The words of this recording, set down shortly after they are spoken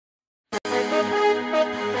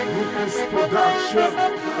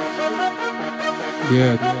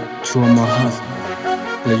Yeah, through my hustle,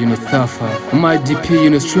 like suffer. My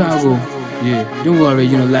DP, struggle. Yeah, don't worry,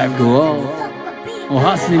 life go on. Or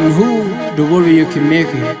hustling who, the worry you can make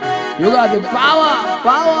it. You got the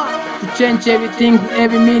power to change everything,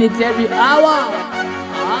 every minute, every hour.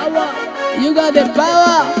 You got the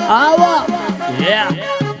power. Yeah.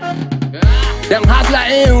 Them hustler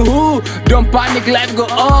in who, don't panic, life go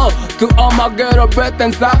on. To all my ghetto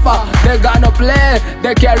brethren suffer. They got no plan,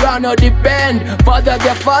 they can't run or depend. Father,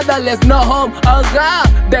 their fatherless, no home, oh God.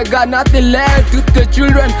 They got nothing left to the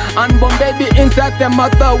children. Unborn baby inside their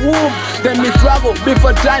mother womb. Then we struggle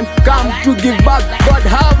before time come to give back. God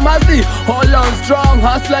have mercy, hold on strong.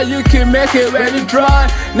 Hustler, you can make it when you try.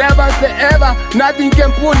 Never say ever, nothing can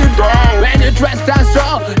pull you down. When you try, stand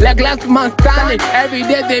strong, like last man standing. Every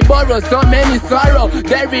day they borrow so many sorrow.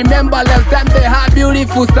 They remember last time they had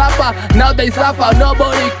beautiful supper. Now they suffer,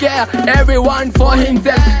 nobody care. Everyone for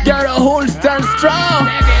himself, get a hold, stand strong.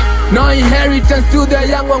 No inheritance to the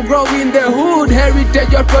young one, grow in the hood.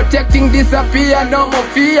 Heritage you're protecting, disappear, no more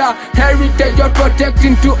fear. Heritage you're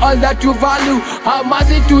protecting to all that you value. Have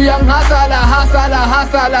mercy to young hustler,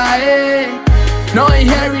 hey. No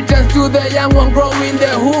inheritance to the young one, grow in the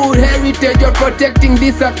hood. Heritage you're protecting,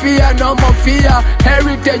 disappear, no more fear.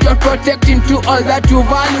 Heritage you're protecting to all that you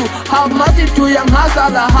value. Have mercy to young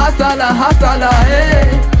hustler,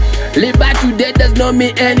 hey. Live by today does not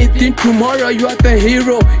mean anything. Tomorrow you are the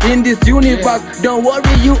hero in this universe. Don't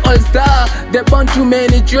worry, you all star. They born too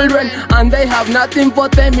many children and they have nothing for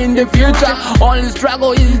them in the future. Only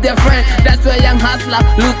struggle is their friend. That's why young hustler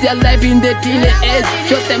lose their life in the teenage age.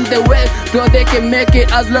 Show them the way so they can make it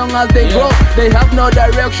as long as they grow. They have no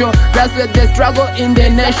direction. That's why they struggle in the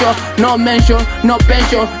nation. No mention, no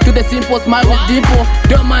pension to the simple smile with people.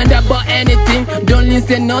 Don't mind about anything. Don't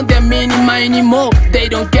listen on them anymore. They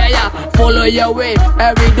don't care. Follow your way,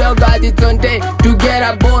 every dog got its own day. To get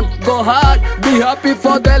a bone, go hard, be happy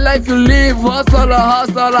for the life you live.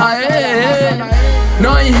 Hustler, hey.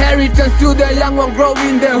 No inheritance to the young one, grow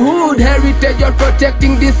in the hood. Heritage you're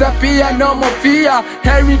protecting, disappear, no more fear.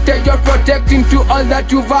 Heritage you're protecting to all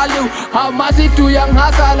that you value. Have mercy to young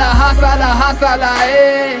hustler,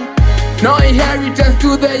 hey. No inheritance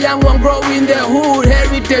to the young one, grow in the hood.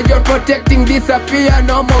 Heritage you're protecting, disappear,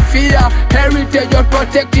 no more fear. Heritage you're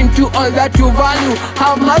protecting to all that you value.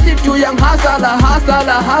 Have mercy to young hustler,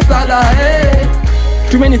 hey.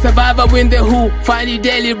 Too many survivors in the hood, finding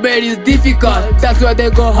daily bread is difficult. That's why they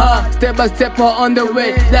go hard, step by step on the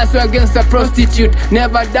way. That's why against a prostitute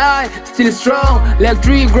never die, still strong. Like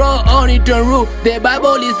tree grow on its own root. The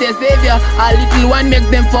Bible is their savior. A little one make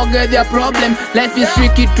them forget their problem. Life is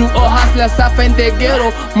tricky to all hustlers suffer in the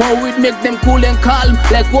ghetto. More weed make them cool and calm,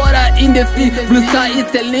 like water in the sea. Blue sky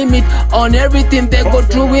is the limit on everything they go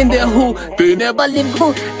through in the hood. They never live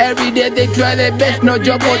good. Every day they try their best. No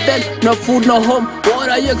job or them, no food, no home. What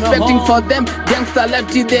are you expecting for them? Gangsta life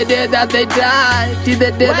till the day that they die, till the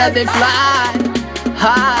day that they fly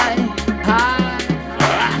high.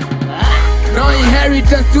 No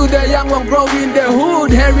inheritance to the young one, grow in the hood.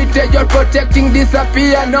 Heritage you're protecting,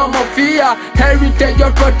 disappear, no more fear. Heritage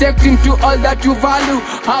you're protecting to all that you value.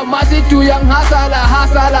 Have mercy to young hustler,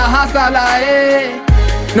 hey.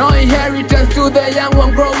 No inheritance to the young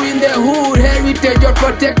one, grow in the hood. Heritage you're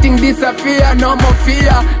protecting, disappear, no more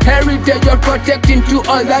fear. Heritage you're protecting to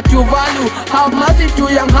all that you value. Have mercy to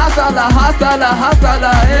young hustler,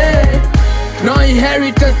 hey. No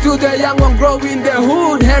inheritance to the young one, grow in the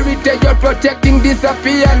hood. Heritage you're protecting,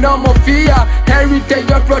 disappear, no more fear. Heritage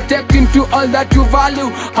you're protecting to all that you value.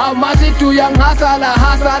 Have mercy to young hustler,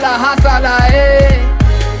 hey.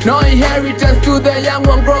 No inheritance to the young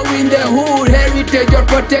one, grow in the hood. Heritage you're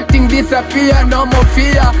protecting, disappear, no more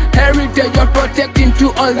fear. Heritage you're protecting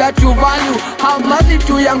to all that you value. Have mercy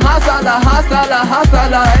to young hustler,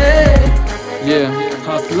 hey. Yeah,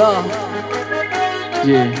 hustler.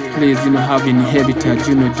 Yeah, please, having heritage,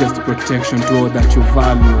 just protection to all that you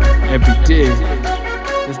value. Every day,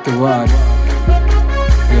 that's the word.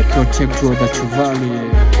 Yeah, protect to all that you value.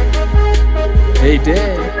 Yeah. Hey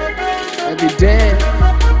day, every day.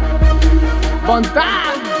 One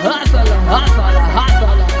time, hustler,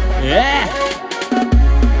 yeah.